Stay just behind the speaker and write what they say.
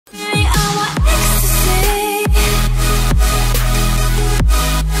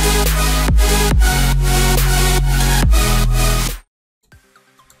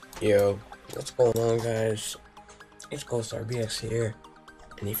Yo, what's going on, guys? It's GhostRBX here,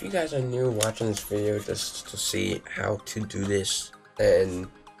 and if you guys are new watching this video just to see how to do this, then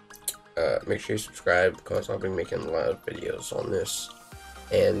make sure you subscribe because I'll be making a lot of videos on this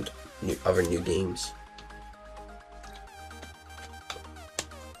and other new games.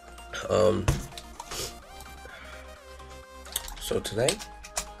 So today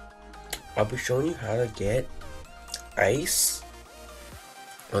I'll be showing you how to get ice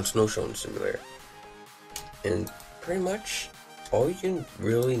on Snowshoeing Simulator, and pretty much all you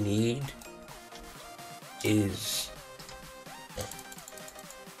really need is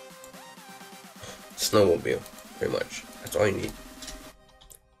snowmobile. Pretty much that's all you need.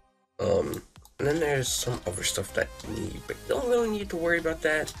 And then there's some other stuff that you need, but you don't really need to worry about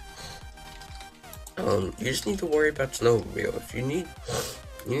that. You just need to worry about snowmobile. If you need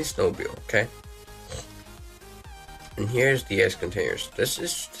snowmobile, okay? And here's the ice containers. This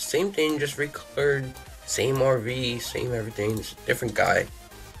is the same thing, just recolored, same RV, same everything. It's a different guy,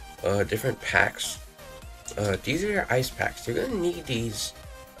 different packs. These are your ice packs. You're gonna need these,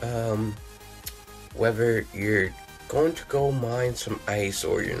 whether you're going to go mine some ice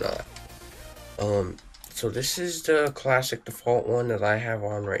or you're not. So this is the classic default one that I have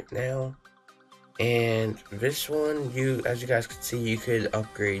on right now. And this one, as you guys can see, you could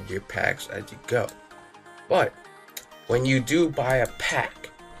upgrade your packs as you go. But when you do buy a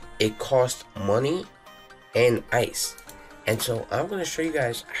pack, it costs money and ice. And so I'm going to show you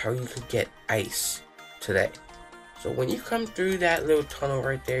guys how you could get ice today. So when you come through that little tunnel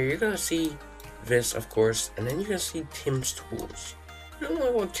right there, you're going to see this, of course, and then you're going to see Tim's Tools. You don't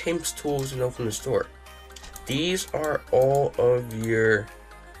want to go to Tim's Tools and open the store. These are all of your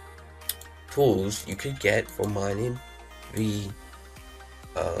tools you could get for mining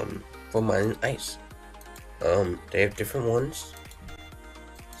ice. They have different ones,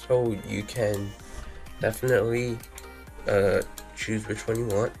 so you can definitely choose which one you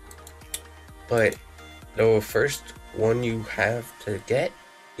want. But the first one you have to get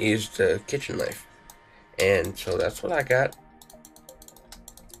is the kitchen knife, and so that's what I got.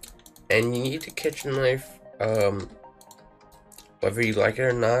 And you need the kitchen knife, whether you like it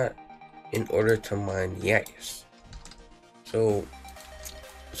or not, in order to mine the ice. So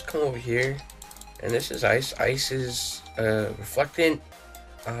let's come over here, and this is ice. Ice is reflectant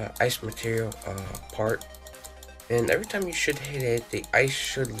ice material part, and every time you should hit it, the ice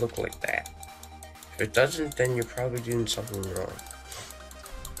should look like that. If it doesn't, then you're probably doing something wrong.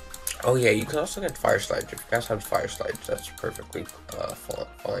 Oh yeah, you can also get fire slides. If you guys have fire slides, that's perfectly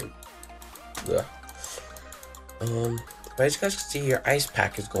fine. Yeah. But as you guys can see, your ice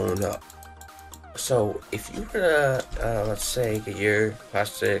pack is going up. So if you were to let's say get your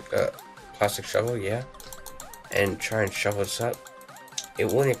plastic shovel, yeah, and try and shovel this up, it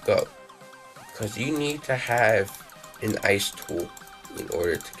wouldn't go, because you need to have an ice tool in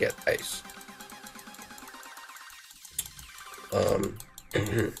order to get ice.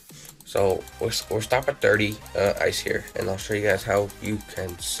 So we'll stop at 30 ice here, and I'll show you guys how you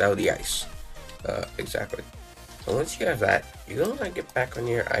can sell the ice exactly. So once you have that, you're gonna get back on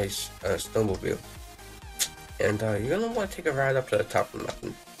your ice snowmobile, and you're gonna want to take a ride up to the top of the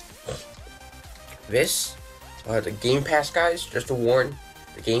mountain. This, the Game Pass, guys, just to warn,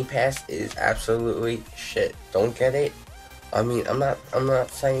 the Game Pass is absolutely shit. Don't get it. I mean, I'm not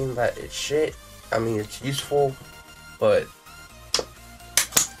saying that it's shit. I mean, it's useful, but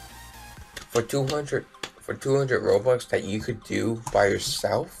for 200 Robux that you could do by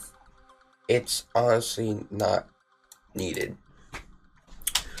yourself, it's honestly not needed.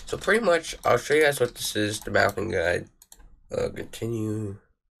 So pretty much, I'll show you guys what this is, the mapping guide. Continue.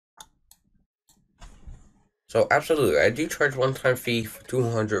 So absolutely, I do charge one-time fee for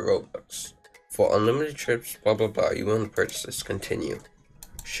 200 Robux. For unlimited trips, blah blah blah, you want to purchase this, continue.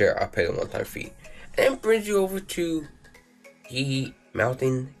 Sure, I'll pay the one-time fee. And it brings you over to the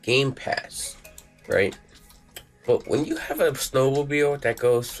Mountain Game Pass, right? But when you have a snowmobile that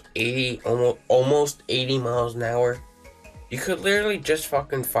goes 80, almost 80 miles an hour, you could literally just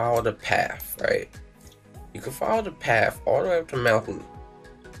fucking follow the path, right? You could follow the path all the way up the mountain.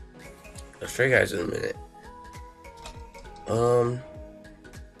 I'll show you guys in a minute.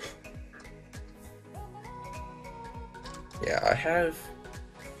 Yeah, I have.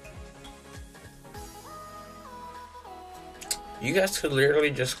 You guys could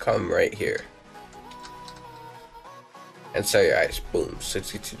literally just come right here and sell your ice. Boom,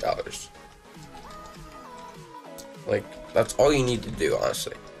 $62. Like, that's all you need to do,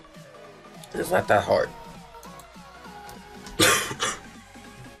 honestly. It's not that hard.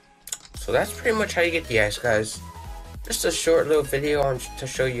 So that's pretty much how you get the ice, guys. just a short little video on to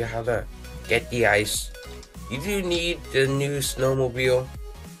show you how to get the ice. You do need the new snowmobile.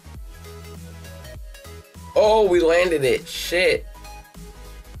 Oh, we landed it. Shit.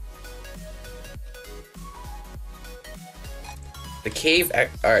 The cave.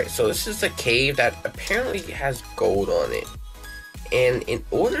 Alright, so this is a cave that apparently has gold on it. And in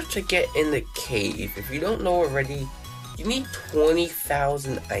order to get in the cave, if you don't know already, you need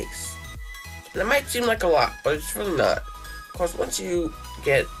 20,000 ice. And that might seem like a lot, but it's really not. Because once you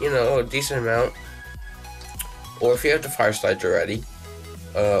get, you know, a decent amount, or if you have the fire slides already,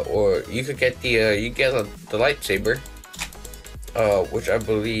 or you could get the, the lightsaber, which I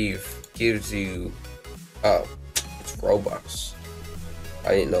believe gives you, it's Robux.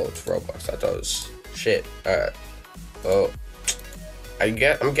 I didn't know it's Robux. I thought it was shit. Alright. Well,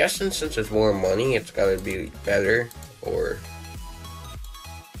 I'm guessing since it's more money, it's gotta be better, or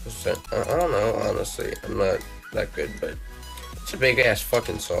I don't know, honestly. I'm not that good, but it's a big ass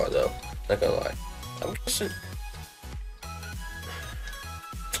fucking saw though. Not gonna lie. I'm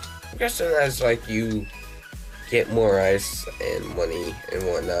guessing as like you get more ice and money and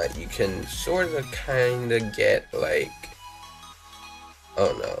whatnot, you can sort of kinda get like, I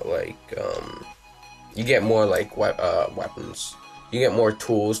don't know, like you get more like weapons. You get more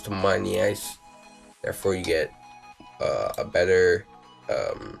tools to mine the ice. Therefore you get a better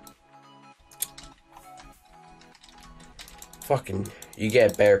you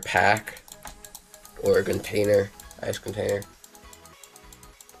get a better pack or a container, ice container.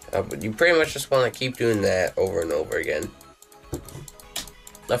 But you pretty much just want to keep doing that over and over again.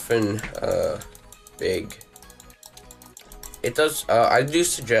 Nothing big. It does. I do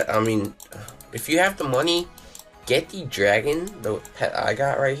suggest. I mean, if you have the money, get the dragon, the pet I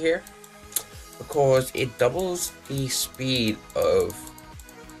got right here, because it doubles the speed of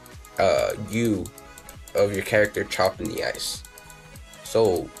your character chopping the ice.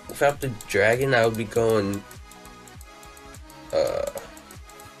 So without the dragon, I would be going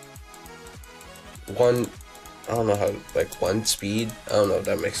I don't know how, like one speed. I don't know if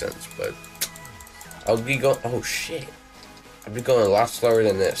that makes sense, but I'll be going. Oh shit! I'll be going a lot slower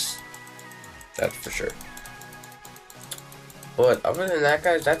than this. That's for sure. But other than that,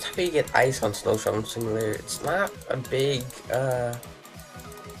 guys, that's how you get ice on Snow Shoveling Simulator. It's not a big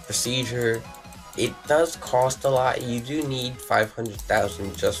procedure. It does cost a lot. You do need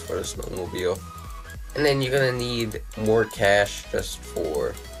 500,000 just for the snowmobile, and then you're gonna need more cash just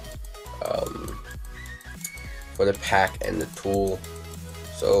for the pack and the tool.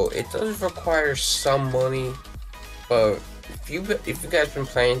 So it does require some money, but if you guys been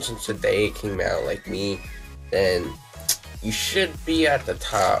playing since the day it came out like me, then you should be at the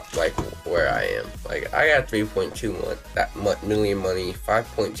top like where I am. Like I got 3.2 million money,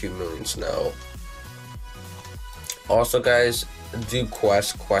 5.2 million snow. Also guys, do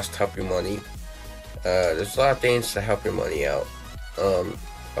quest help your money. There's a lot of things to help your money out. Other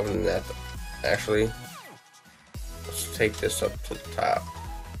than that, actually, let's take this up to the top.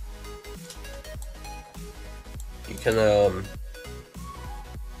 You can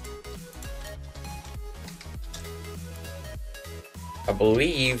I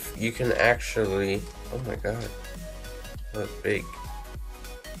believe you can actually, oh my god, that's big.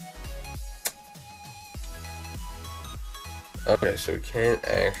 Okay, so we can't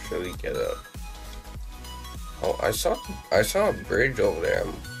actually get up. Oh, I saw a bridge over there.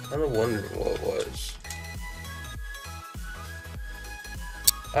 I'm kind of wondering what it was.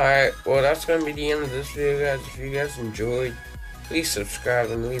 Alright, well that's gonna be the end of this video, guys. If you guys enjoyed, please subscribe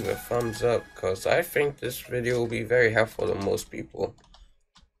and leave a thumbs up, because I think this video will be very helpful to most people.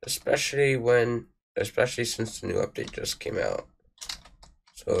 Especially since the new update just came out.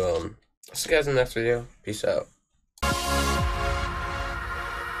 So, see you guys in the next video. Peace out.